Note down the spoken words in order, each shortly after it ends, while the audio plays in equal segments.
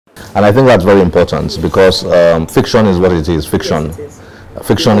And I think that's very important because fiction is what it is. Fiction. Yes, it is.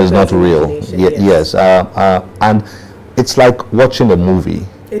 Fiction is not real. Yes. And it's like watching a movie.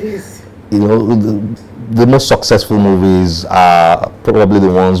 It is. You know, the most successful movies are probably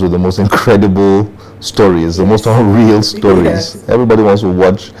the ones with the most incredible stories, the most unreal stories. Yes. Everybody wants to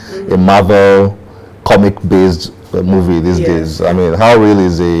watch a Marvel comic-based movie these days. I mean, how real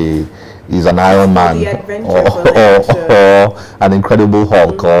is an Iron Man or an Incredible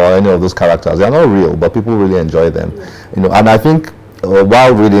Hulk or any of those characters? They are not real, but people really enjoy them. You know, and I think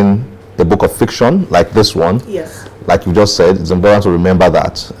while reading a book of fiction like this one, yes, like you just said, it's important to remember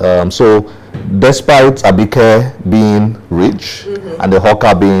that. So, despite Abike being rich and the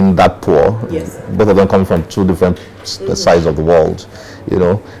hawker being that poor, yes, both of them coming from two different sides of the world, you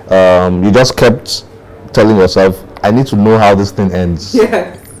know, you just kept telling yourself, I need to know how this thing ends.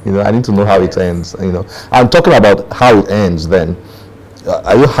 Yeah. You know, I need to know how it ends. You know, I'm talking about how it ends. Then,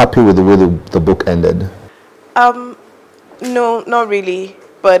 are you happy with the way the book ended? No, not really.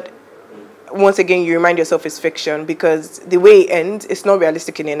 But once again, you remind yourself it's fiction because the way it ends, it's not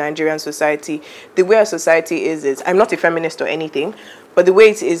realistic in a Nigerian society. The way our society is I'm not a feminist or anything, but the way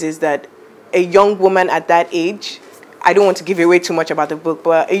it is that a young woman at that age, I don't want to give away too much about the book,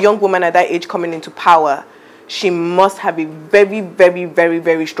 but a young woman at that age coming into power, she must have a very, very, very,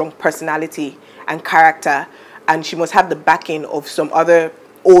 very strong personality and character, and she must have the backing of some other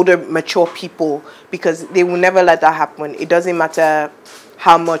older, mature people because they will never let that happen. It doesn't matter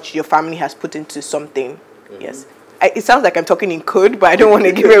how much your family has put into something. Yes. It sounds like I'm talking in code, but I don't want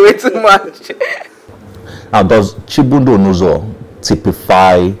to give away too much. Now, does Chibundu Onuzo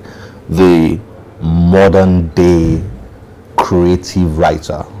typify the modern day creative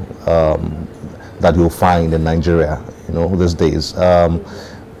writer that you'll find in Nigeria, you know, these days?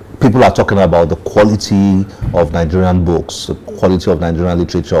 People are talking about the quality of Nigerian books, the quality of Nigerian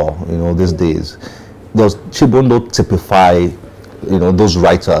literature, you know, these days. Does Chibundu typify, you know, those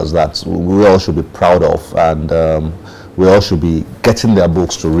writers that we all should be proud of and we all should be getting their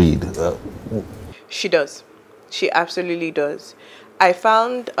books to read? She does. She absolutely does. I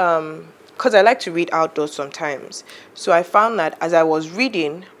found, because I like to read outdoors sometimes, so I found that as I was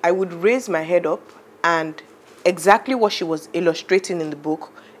reading, I would raise my head up and exactly what she was illustrating in the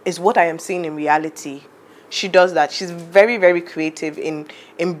book is what I am seeing in reality. She does that. She's very, very creative in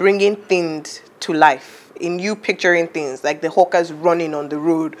bringing things to life, in you picturing things like the hawkers running on the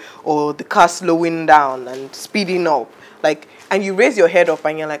road or the car slowing down and speeding up. Like, and you raise your head up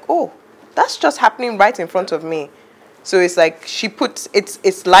and you're like, oh, that's just happening right in front of me. So it's like she puts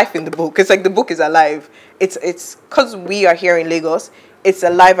it's life in the book. It's like the book is alive. It's because we are here in Lagos, it's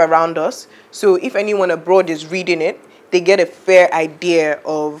alive around us. So if anyone abroad is reading it, they get a fair idea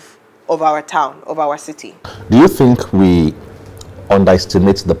of our town, of our city. Do you think we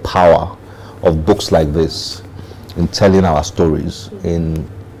underestimate the power of books like this in telling our stories, in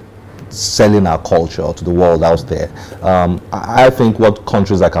selling our culture to the world out there? I think what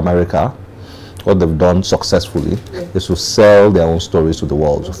countries like America, what they've done successfully is to sell their own stories to the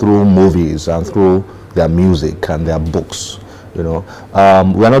world through movies and through their music and their books. You know,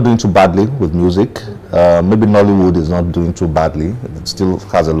 we are not doing too badly with music. Maybe Nollywood is not doing too badly. It still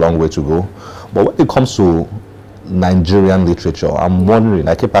has a long way to go. But when it comes to Nigerian literature, I'm wondering,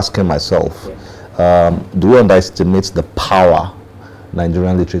 I keep asking myself, do we underestimate the power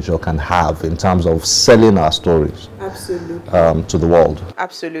Nigerian literature can have in terms of selling our stories to the world?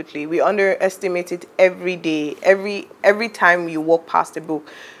 Absolutely. We underestimate it every day. Every time you walk past a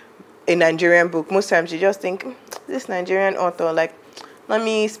book, a Nigerian book, most times you just think, this Nigerian author, like, let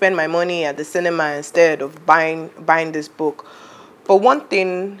me spend my money at the cinema instead of buying this book. But one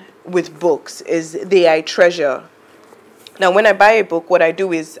thing with books is I treasure. Now, when I buy a book, what I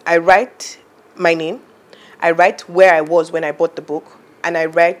do is I write my name, I write where I was when I bought the book, and I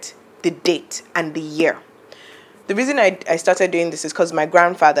write the date and the year. The reason I started doing this is because my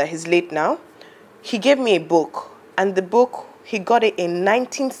grandfather, he's late now, he gave me a book, and the book, he got it in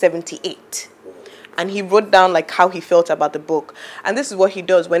 1978. And he wrote down like how he felt about the book. And this is what he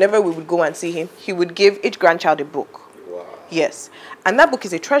does. Whenever we would go and see him, he would give each grandchild a book. Wow. Yes. And that book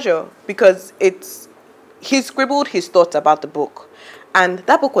is a treasure because he scribbled his thoughts about the book. And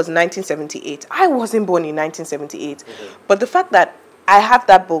that book was 1978. I wasn't born in 1978. But the fact that I have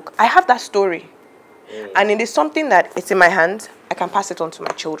that book, I have that story. And it is something that it's in my hands. I can pass it on to my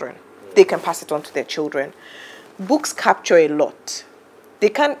children. They can pass it on to their children. Books capture a lot.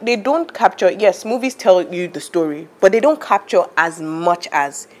 They don't capture, yes, movies tell you the story, but they don't capture as much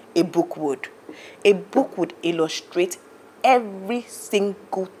as a book would. A book would illustrate every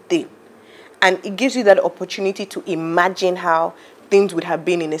single thing. And it gives you that opportunity to imagine how things would have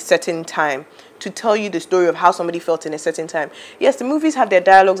been in a certain time, to tell you the story of how somebody felt in a certain time. Yes, the movies have their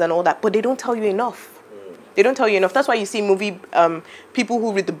dialogues and all that, but they don't tell you enough. They don't tell you enough. That's why you see people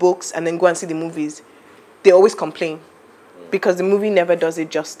who read the books and then go and see the movies, they always complain because the movie never does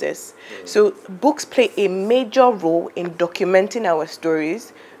it justice. So books play a major role in documenting our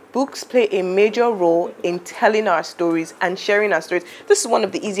stories. Books play a major role in telling our stories and sharing our stories. This is one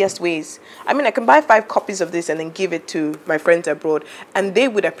of the easiest ways. I mean, I can buy 5 copies of this and then give it to my friends abroad, and they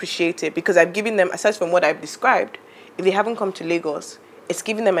would appreciate it because I've given them, aside from what I've described, if they haven't come to Lagos, it's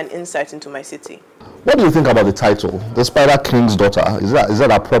giving them an insight into my city. What do you think about the title, The Spider King's Daughter? Is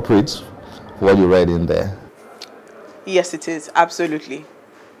that appropriate for what you read in there? Yes, it is. Absolutely.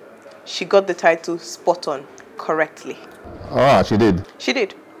 She got the title spot on, correctly. Ah, she did. She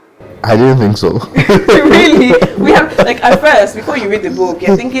did. I didn't think so. Really? We have, like, at first, before you read the book,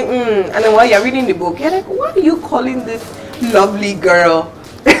 you're thinking, and then while you're reading the book, you're like, why are you calling this lovely girl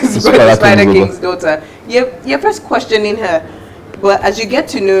the Spider King's daughter? You're first questioning her. But as you get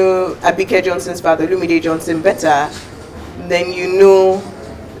to know Abike Johnson's father, Lumide Johnson, better, then you know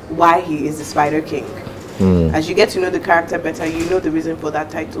why he is the Spider King. As you get to know the character better, you know the reason for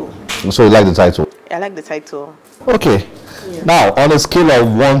that title. So you like the title? I like the title. Okay. Yeah. Now, on a scale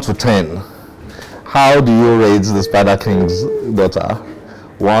of 1 to 10, how do you rate the Spider King's daughter?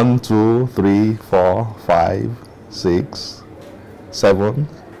 1, 2, 3, 4, 5, 6, 7?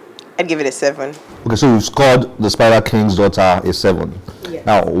 I'd give it a 7. Okay, so you scored the Spider King's daughter a 7. Yeah.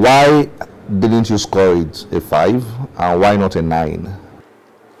 Now, why didn't you score it a 5 and why not a 9?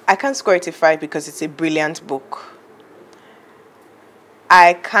 I can't score it a 5 because it's a brilliant book.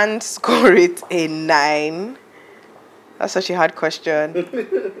 I can't score it a 9. That's such a hard question.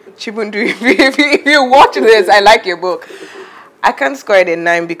 Chibundu, if you watch this, I like your book. I can't score it a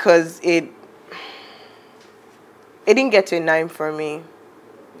 9 because it didn't get to a 9 for me.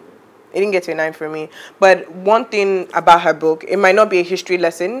 It didn't get to a 9 for me. But one thing about her book, it might not be a history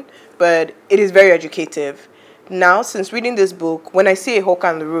lesson, but it is very educative. Now, since reading this book, when I see a hawk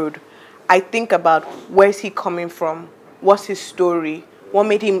on the road, I think about where's he coming from? What's his story? What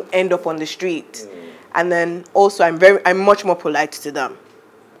made him end up on the street? And then also, I'm much more polite to them.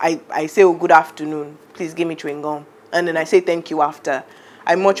 I say, oh, good afternoon. Please give me chewing gum. And then I say thank you after.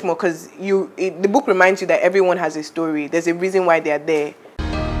 I'm much more, because the book reminds you that everyone has a story. There's a reason why they're there.